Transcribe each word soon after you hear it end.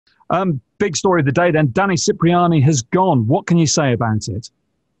Big story of the day then. Danny Cipriani has gone. What can you say about it?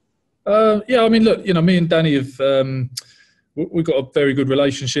 Yeah, I mean, look, me and Danny have we've got a very good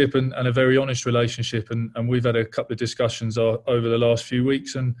relationship and a very honest relationship, and we've had a couple of discussions over the last few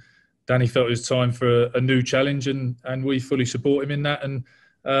weeks, and Danny felt it was time for a new challenge, and we fully support him in that. And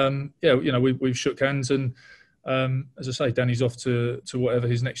we've shook hands, and as I say, Danny's off to whatever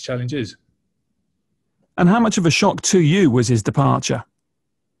his next challenge is. And how much of a shock to you was his departure?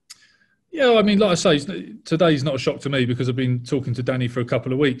 Yeah, I mean, like I say, today's not a shock to me because I've been talking to Danny for a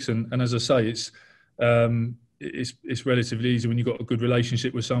couple of weeks, and as I say, it's relatively easy when you've got a good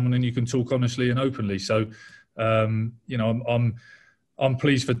relationship with someone and you can talk honestly and openly. So, I'm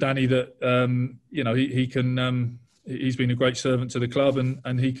pleased for Danny that he can. He's been a great servant to the club,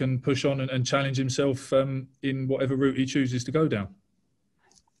 and he can push on and challenge himself in whatever route he chooses to go down.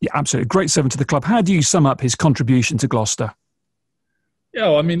 Yeah, absolutely. Great servant to the club. How do you sum up his contribution to Gloucester?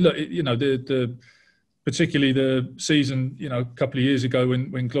 Yeah, I mean, look, particularly the season, a couple of years ago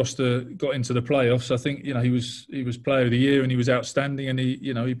when Gloucester got into the playoffs, I think, he was Player of the Year and he was outstanding, and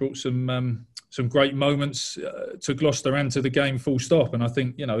he brought some great moments to Gloucester and to the game, full stop. And I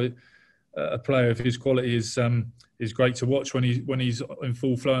think, a player of his quality is great to watch when he's in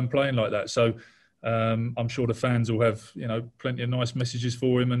full flow and playing like that. So I'm sure the fans will have, plenty of nice messages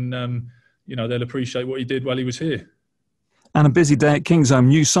for him, and they'll appreciate what he did while he was here. And a busy day at Kingsholm,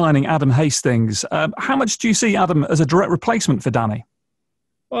 new signing Adam Hastings. How much do you see Adam as a direct replacement for Danny?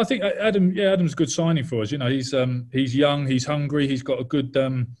 Well, I think Adam's a good signing for us. He's young, he's hungry, he's got a good,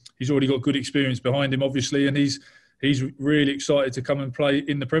 he's already got good experience behind him, obviously, and he's really excited to come and play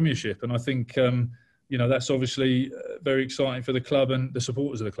in the Premiership. And I think, that's obviously very exciting for the club and the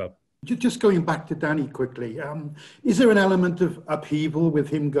supporters of the club. Just going back to Danny quickly, is there an element of upheaval with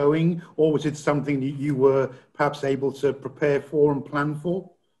him going, or was it something that you were perhaps able to prepare for and plan for?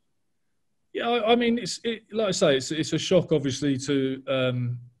 Yeah, I mean, like I say, it's a shock, obviously,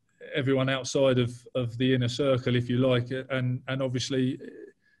 to everyone outside of the inner circle, if you like, and obviously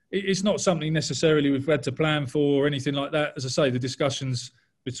it's not something necessarily we've had to plan for or anything like that. As I say, the discussions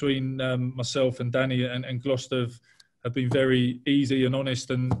between myself and Danny and Gloucester have been very easy and honest,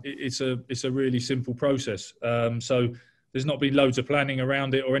 and it's a really simple process. So there's not been loads of planning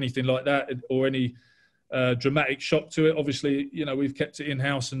around it or anything like that, or any dramatic shock to it. Obviously, we've kept it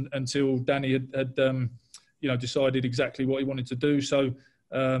in-house until Danny had decided exactly what he wanted to do. So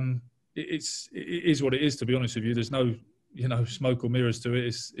it is what it is, to be honest with you. There's no smoke or mirrors to it.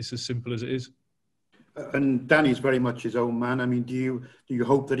 It's as simple as it is. And Danny's very much his own man. I mean, do you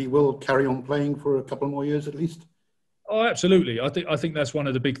hope that he will carry on playing for a couple more years at least? Oh, absolutely. I think that's one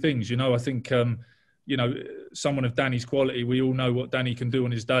of the big things. I think someone of Danny's quality, we all know what Danny can do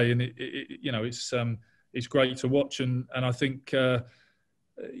on his day, and it's great to watch. And I think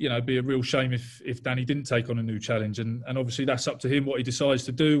it'd be a real shame if Danny didn't take on a new challenge. And obviously that's up to him, what he decides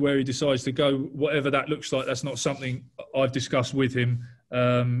to do, where he decides to go, whatever that looks like. That's not something I've discussed with him.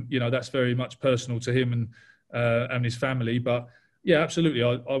 That's very much personal to him and his family. But yeah, absolutely.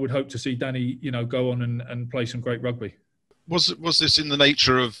 I would hope to see Danny, go on and play some great rugby. Was this in the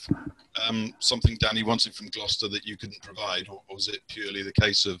nature of something Danny wanted from Gloucester that you couldn't provide, or was it purely the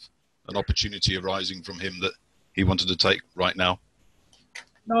case of an opportunity arising from him that he wanted to take right now?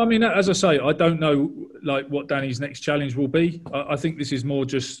 No, I mean, as I say, I don't know what Danny's next challenge will be. I think this is more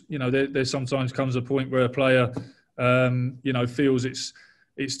just, there sometimes comes a point where a player, feels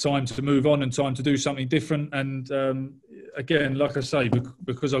it's time to move on and time to do something different. And again, like I say,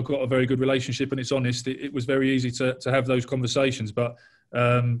 because I've got a very good relationship and it's honest, it was very easy to have those conversations. But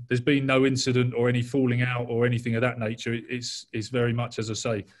there's been no incident or any falling out or anything of that nature. It's very much, as I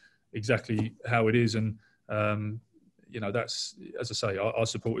say, exactly how it is. And, that's, as I say, I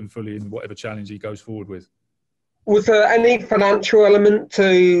support him fully in whatever challenge he goes forward with. Was there any financial element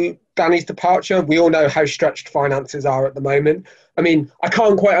to Danny's departure? We all know how stretched finances are at the moment. I mean, I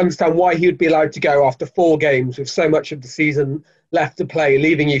can't quite understand why he would be allowed to go after 4 games with so much of the season left to play,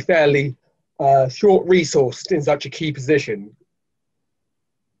 leaving you fairly short-resourced in such a key position.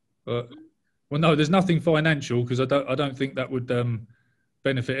 Well, no, there's nothing financial, because I don't think that would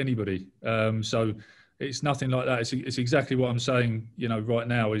benefit anybody. So it's nothing like that. It's exactly what I'm saying. Right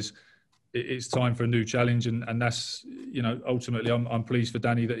now is it's time for a new challenge, and that's ultimately I'm pleased for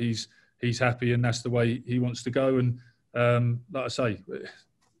Danny that he's happy and that's the way he wants to go. And like I say,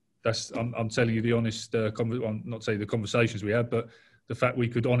 I'm telling you the honest. I'm not saying the conversations we had, but the fact we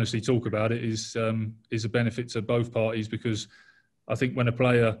could honestly talk about it is a benefit to both parties, because I think when a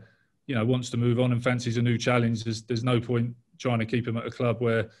player wants to move on and fancies a new challenge, there's no point trying to keep him at a club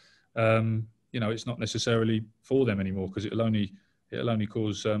where it's not necessarily for them anymore, because it'll it'll only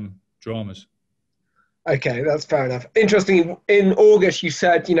cause dramas. Okay, that's fair enough. Interesting. In August, you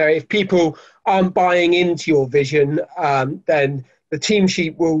said, if people aren't buying into your vision, then the team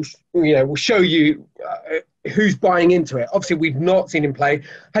sheet will show you who's buying into it. Obviously, we've not seen him play.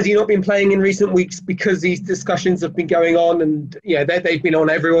 Has he not been playing in recent weeks because these discussions have been going on and they've been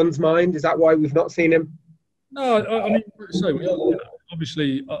on everyone's mind? Is that why we've not seen him? No, I mean, so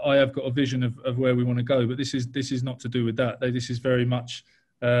obviously I have got a vision of where we want to go, but this is not to do with that. This is very much.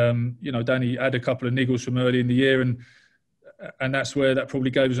 Danny had a couple of niggles from early in the year, and that's where that probably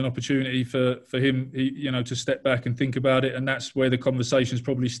gave us an opportunity for him, to step back and think about it, and that's where the conversations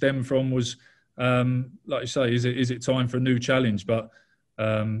probably stemmed from. Was like you say, is it time for a new challenge? But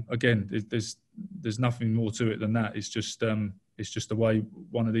again, there's nothing more to it than that. It's just the way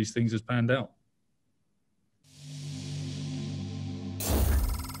one of these things has panned out.